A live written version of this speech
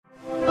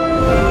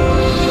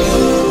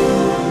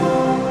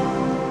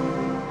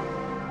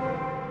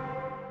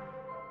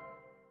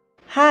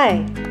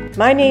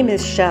My name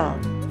is Shell.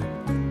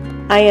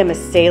 I am a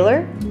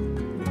sailor,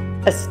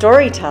 a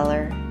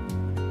storyteller,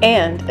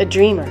 and a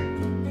dreamer.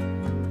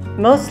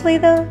 Mostly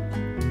though,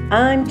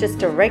 I'm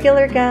just a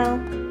regular gal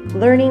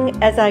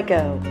learning as I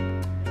go.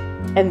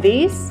 And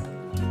these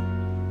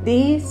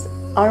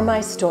are my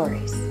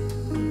stories.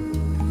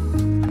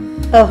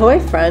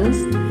 Ahoy friends,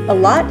 a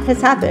lot has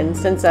happened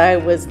since I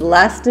was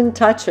last in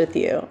touch with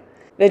you.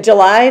 The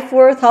July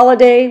 4th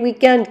holiday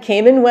weekend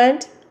came and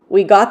went.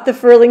 We got the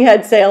furling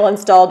head sail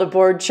installed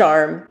aboard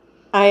Charm.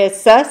 I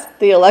assessed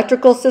the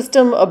electrical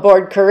system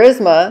aboard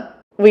Charisma.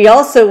 We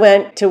also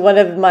went to one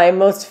of my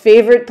most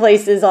favorite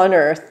places on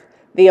Earth,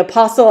 the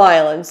Apostle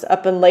Islands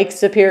up in Lake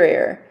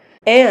Superior.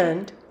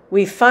 And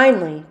we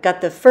finally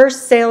got the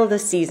first sail of the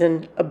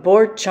season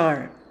aboard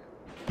Charm.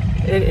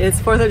 It is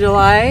 4th of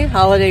July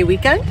holiday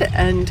weekend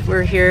and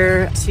we're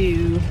here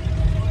to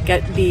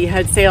get the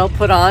head sail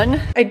put on.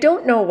 I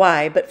don't know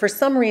why, but for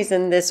some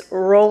reason this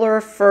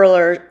roller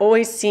furler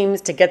always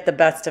seems to get the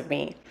best of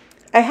me.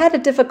 I had a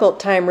difficult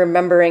time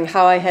remembering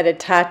how I had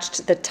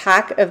attached the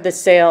tack of the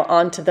sail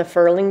onto the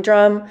furling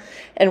drum,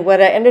 and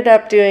what I ended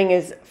up doing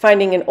is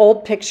finding an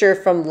old picture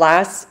from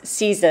last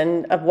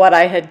season of what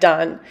I had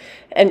done.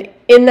 And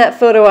in that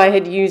photo I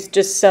had used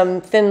just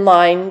some thin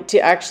line to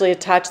actually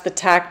attach the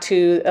tack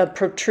to a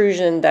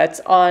protrusion that's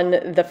on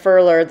the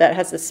furler that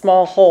has a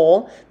small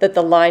hole that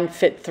the line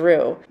fit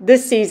through.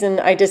 This season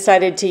I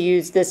decided to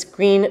use this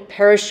green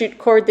parachute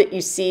cord that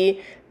you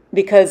see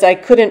because I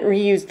couldn't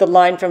reuse the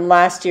line from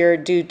last year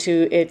due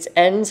to its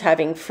ends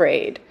having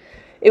frayed.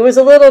 It was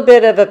a little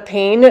bit of a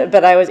pain,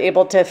 but I was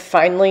able to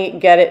finally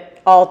get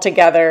it all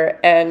together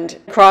and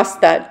cross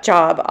that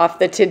job off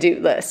the to-do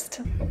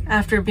list.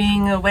 After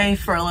being away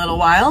for a little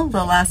while,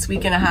 the last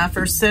week and a half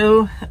or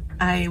so,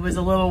 I was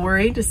a little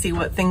worried to see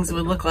what things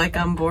would look like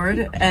on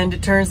board, and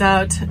it turns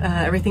out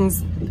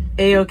everything's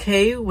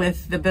a-okay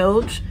with the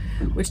bilge,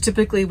 which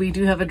typically we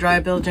do have a dry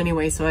bilge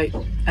anyway, so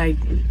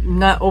I'm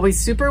not always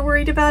super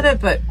worried about it,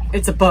 but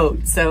it's a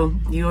boat, so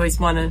you always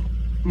want to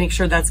make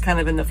sure that's kind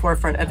of in the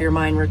forefront of your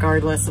mind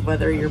regardless of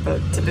whether your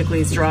boat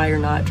typically is dry or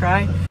not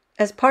dry.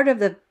 As part of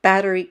the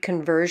battery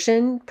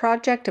conversion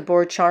project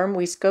aboard Charm,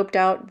 we scoped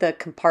out the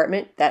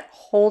compartment that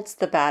holds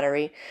the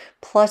battery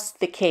plus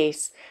the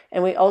case,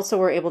 and we also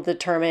were able to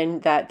determine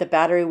that the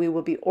battery we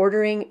will be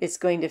ordering is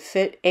going to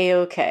fit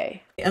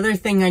a-okay. The other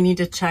thing I need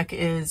to check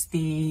is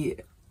to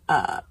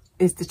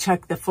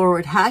check the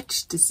forward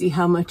hatch to see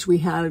how much we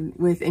had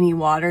with any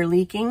water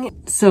leaking.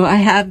 So I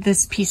have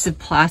this piece of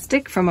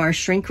plastic from our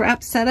shrink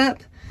wrap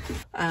setup.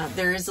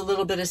 There is a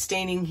little bit of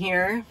staining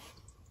here,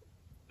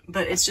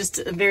 but it's just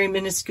a very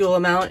minuscule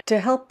amount. To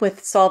help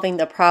with solving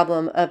the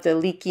problem of the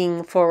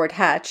leaking forward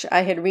hatch,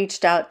 I had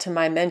reached out to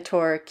my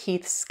mentor,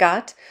 Keith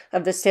Scott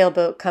of the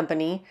Sailboat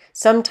Company,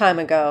 some time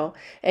ago,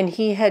 and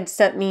he had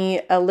sent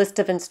me a list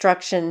of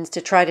instructions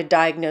to try to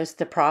diagnose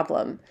the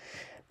problem.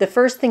 The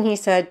first thing he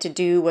said to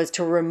do was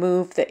to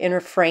remove the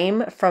inner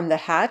frame from the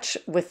hatch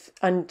with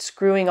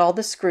unscrewing all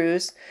the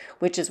screws,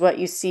 which is what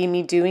you see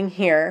me doing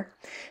here.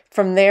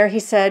 From there, he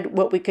said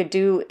what we could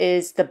do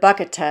is the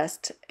bucket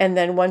test, and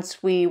then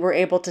once we were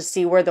able to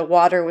see where the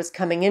water was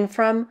coming in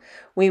from,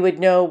 we would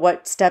know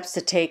what steps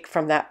to take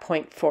from that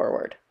point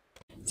forward.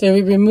 So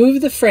we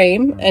removed the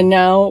frame, and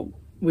now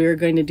we're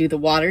going to do the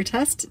water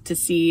test to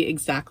see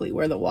exactly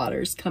where the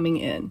water's coming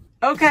in.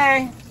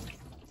 Okay.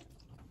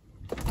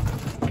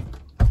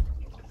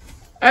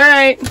 All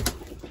right,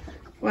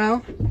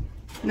 well,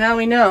 now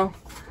we know.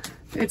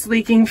 It's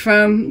leaking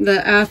from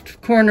the aft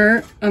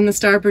corner on the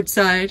starboard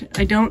side.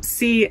 I don't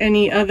see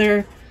any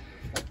other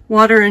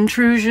water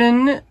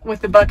intrusion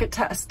with the bucket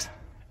test.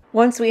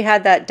 Once we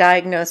had that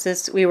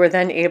diagnosis, we were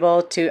then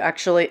able to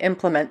actually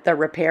implement the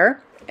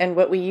repair. And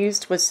what we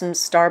used was some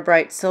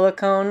Starbright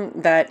silicone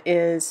that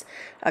is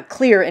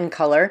clear in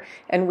color,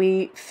 and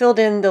we filled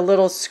in the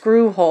little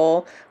screw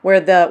hole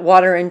where the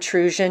water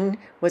intrusion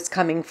was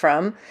coming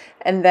from.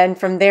 And then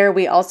from there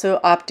we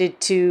also opted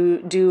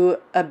to do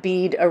a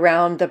bead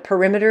around the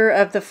perimeter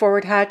of the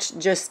forward hatch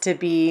just to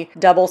be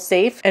double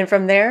safe. And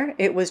from there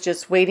it was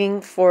just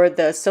waiting for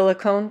the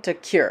silicone to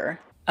cure.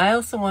 I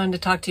also wanted to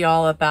talk to you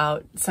all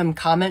about some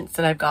comments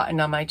that I've gotten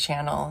on my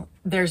channel.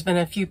 There's been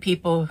a few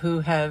people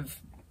who have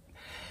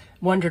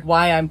wondered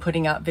why I'm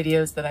putting out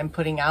videos that I'm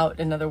putting out.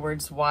 In other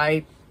words,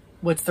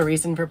 what's the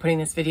reason for putting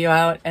this video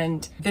out?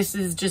 And this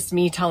is just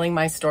me telling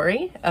my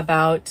story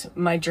about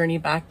my journey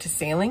back to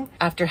sailing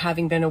after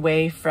having been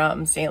away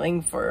from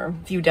sailing for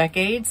a few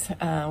decades,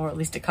 or at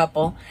least a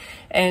couple.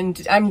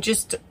 And I'm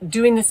just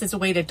doing this as a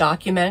way to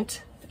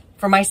document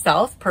for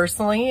myself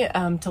personally,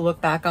 to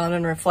look back on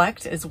and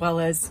reflect, as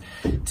well as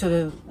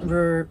to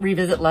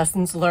revisit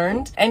lessons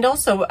learned. And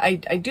also I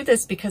do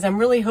this because I'm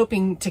really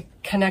hoping to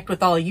connect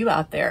with all of you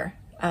out there,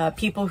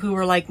 people who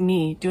are like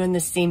me doing the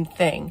same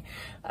thing,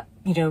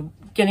 you know,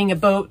 getting a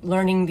boat,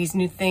 learning these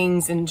new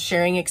things and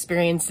sharing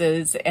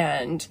experiences.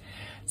 And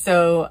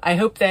so I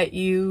hope that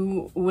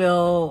you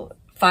will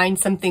find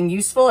something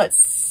useful at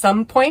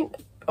some point,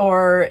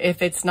 or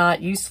if it's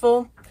not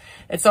useful,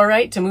 it's all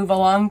right to move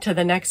along to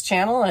the next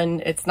channel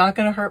and it's not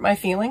going to hurt my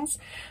feelings.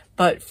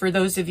 But for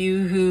those of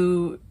you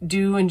who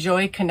do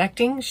enjoy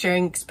connecting,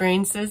 sharing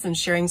experiences and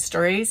sharing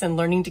stories and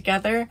learning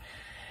together,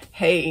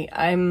 hey,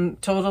 I'm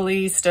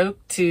totally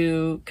stoked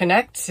to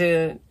connect,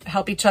 to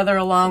help each other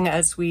along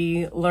as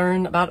we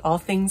learn about all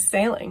things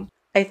sailing.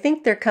 I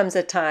think there comes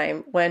a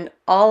time when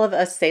all of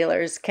us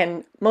sailors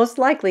can most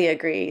likely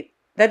agree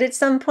that at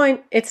some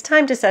point it's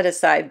time to set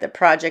aside the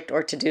project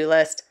or to-do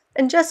list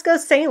and just go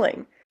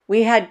sailing.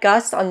 We had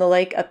gusts on the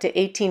lake up to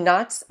 18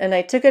 knots, and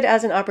I took it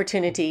as an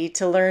opportunity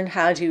to learn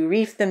how to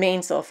reef the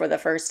mainsail for the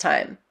first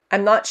time.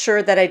 I'm not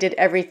sure that I did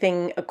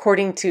everything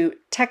according to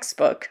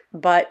textbook,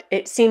 but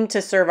it seemed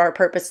to serve our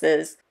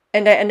purposes,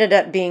 and I ended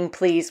up being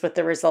pleased with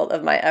the result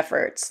of my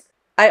efforts.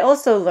 I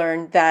also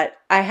learned that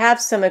I have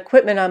some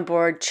equipment on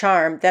board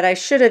Charm that I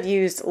should have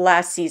used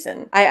last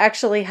season. I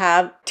actually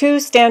have 2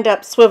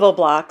 stand-up swivel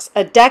blocks,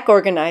 a deck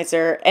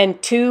organizer, and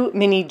 2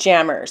 mini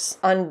jammers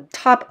on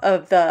top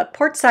of the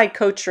portside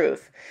coach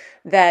roof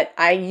that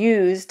I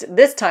used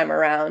this time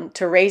around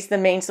to raise the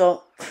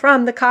mainsail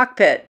from the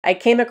cockpit. I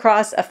came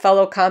across a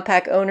fellow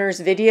Com-Pac owner's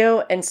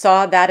video and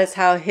saw that is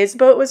how his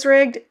boat was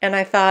rigged, and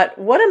I thought,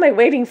 what am I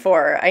waiting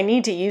for? I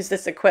need to use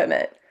this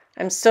equipment.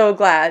 I'm so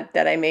glad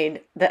that I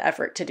made the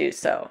effort to do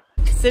so.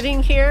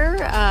 Sitting here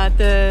at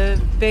the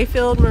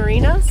Bayfield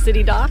Marina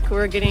City Dock,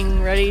 we're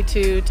getting ready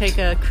to take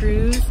a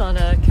cruise on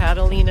a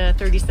Catalina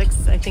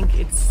 36. I think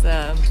it's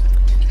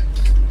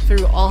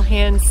through all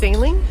hands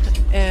sailing,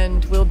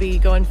 and we'll be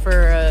going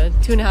for a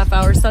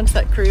 2.5-hour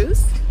sunset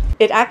cruise.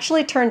 It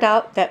actually turned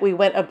out that we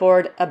went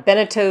aboard a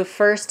Beneteau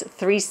First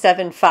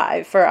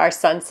 375 for our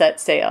sunset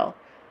sail.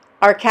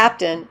 Our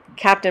captain,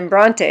 Captain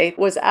Bronte,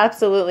 was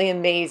absolutely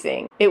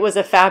amazing. It was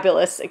a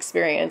fabulous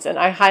experience, and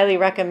I highly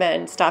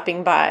recommend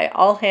stopping by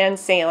All Hands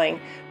Sailing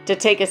to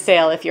take a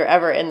sail if you're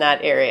ever in that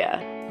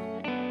area.